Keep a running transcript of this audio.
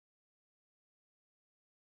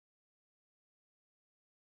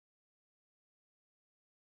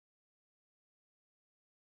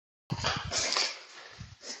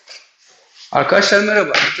Arkadaşlar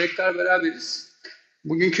merhaba, tekrar beraberiz.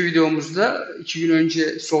 Bugünkü videomuzda 2 gün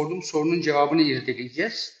önce sorduğum sorunun cevabını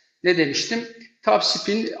irdeleyeceğiz. Ne demiştim?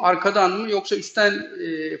 Topspin arkadan mı yoksa üstten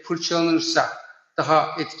fırçalanırsa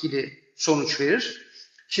daha etkili sonuç verir.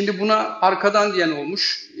 Şimdi buna arkadan diyen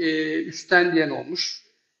olmuş, üstten diyen olmuş,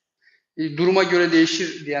 duruma göre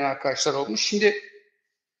değişir diyen arkadaşlar olmuş. Şimdi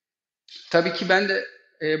tabii ki ben de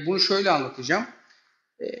bunu şöyle anlatacağım.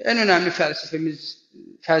 En önemli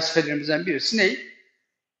felsefelerimizden birisi ne?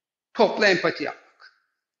 Topla empati yapmak.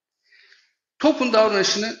 Topun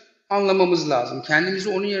davranışını anlamamız lazım. Kendimizi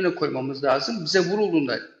onun yerine koymamız lazım. Bize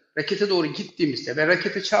vurulduğunda, rakete doğru gittiğimizde ve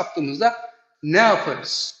rakete çarptığımızda ne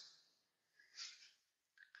yaparız?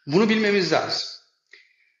 Bunu bilmemiz lazım.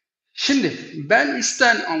 Şimdi ben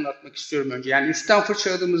üstten anlatmak istiyorum önce. Yani üstten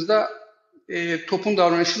fırçaladığımızda topun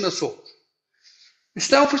davranışı nasıl olur?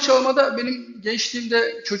 Üstten fırçalamada benim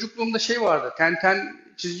gençliğimde, çocukluğumda şey vardı. Tenten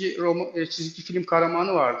çizgi film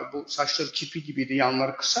kahramanı vardı. Bu saçları kirpi gibiydi,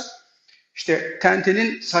 yanları kısa. İşte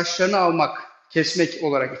tentenin saçlarını almak, kesmek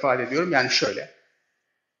olarak ifade ediyorum. Yani şöyle,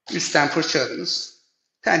 üstten fırçaladınız,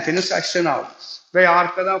 tentenin saçlarını aldınız. Veya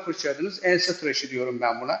arkadan fırçaladınız, ense tıraşı diyorum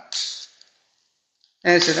ben buna.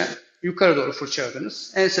 Enseden yukarı doğru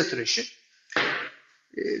fırçaladınız, ense tıraşı.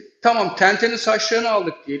 Tamam, tentenin saçlarını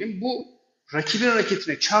aldık diyelim. Bu rakibin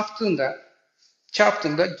raketine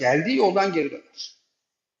çarptığında geldiği yoldan geri döner.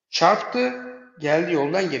 Çarptı, geldiği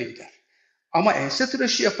yoldan geri gider. Ama ense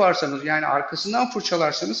tıraşı yaparsanız, yani arkasından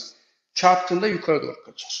fırçalarsanız çarptığında yukarı doğru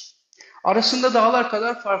kaçar. Arasında dağlar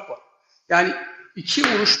kadar fark var. Yani iki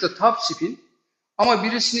vuruşta topspin ama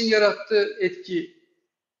birisinin yarattığı etki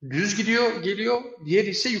düz gidiyor, geliyor, diğeri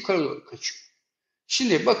ise yukarı doğru kaçıyor.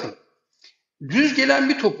 Şimdi bakın, düz gelen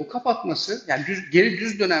bir topu kapatması, yani geri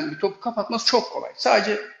düz dönen bir topu kapatması çok kolay.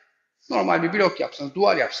 Sadece normal bir blok yapsanız,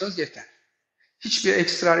 duvar yapsanız yeter. Hiçbir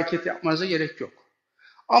ekstra hareket yapmanıza gerek yok.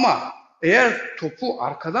 Ama eğer topu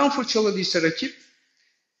arkadan fırçaladıysa rakip,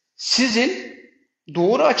 sizin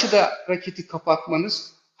doğru açıda raketi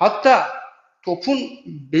kapatmanız, hatta topun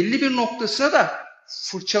belli bir noktasına da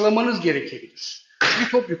fırçalamanız gerekebilir.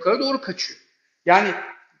 Çünkü top yukarı doğru kaçıyor. Yani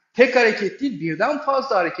tek hareket değil, birden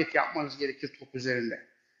fazla hareket yapmanız gerekir top üzerinde.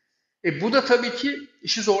 Bu da tabii ki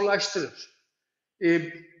işi zorlaştırır.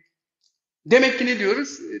 Demek ki ne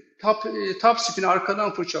diyoruz? Top spin'i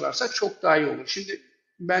arkadan fırçalarsak çok daha iyi olur. Şimdi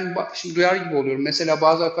ben şimdi duyar gibi oluyorum. Mesela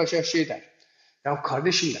bazı arkadaşlar şey der. Ya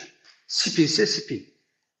kardeşim der. Spinse spin.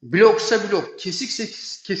 Bloksa blok. Kesikse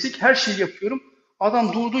kesik her şeyi yapıyorum.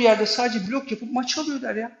 Adam durduğu yerde sadece blok yapıp maç alıyor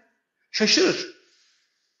der ya. Şaşırır.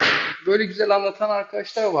 Böyle güzel anlatan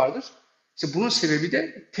arkadaşlar vardır. İşte bunun sebebi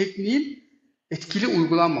de tekniğin etkili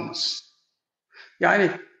uygulanmaması.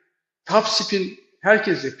 Yani top spin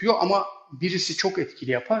herkes yapıyor ama birisi çok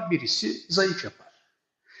etkili yapar, birisi zayıf yapar.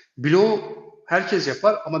 Bloğu herkes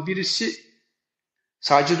yapar ama birisi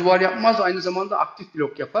sadece duvar yapmaz, aynı zamanda aktif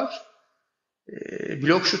blok yapar.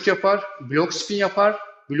 Blok şut yapar, blok spin yapar,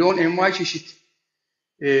 bloğun envai çeşit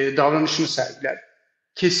davranışını sergiler.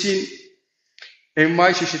 Kesin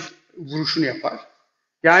envai çeşit vuruşunu yapar.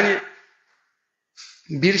 Yani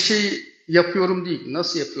bir şeyi yapıyorum değil,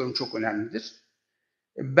 nasıl yapıyorum çok önemlidir.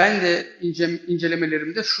 Ben de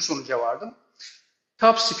incelemelerimde şu sonuca vardım.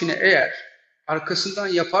 Top spin'e eğer arkasından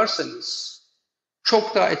yaparsanız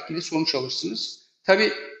çok daha etkili sonuç alırsınız.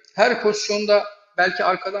 Tabii her pozisyonda belki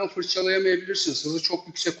arkadan fırçalayamayabilirsiniz. Hızı çok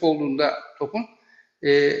yüksek olduğunda topun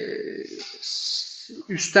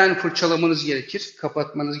üstten fırçalamanız gerekir,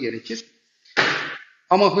 kapatmanız gerekir.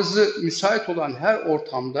 Ama hızı müsait olan her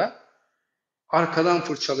ortamda arkadan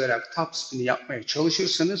fırçalayarak top spin'i yapmaya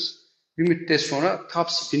çalışırsanız bir müddet sonra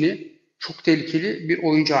top spin'i çok tehlikeli bir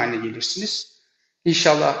oyuncu haline gelirsiniz.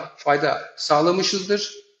 İnşallah fayda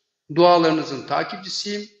sağlamışızdır. Dualarınızın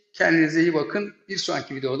takipçisiyim. Kendinize iyi bakın. Bir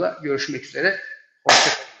sonraki videoda görüşmek üzere.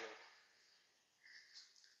 Hoşçakalın.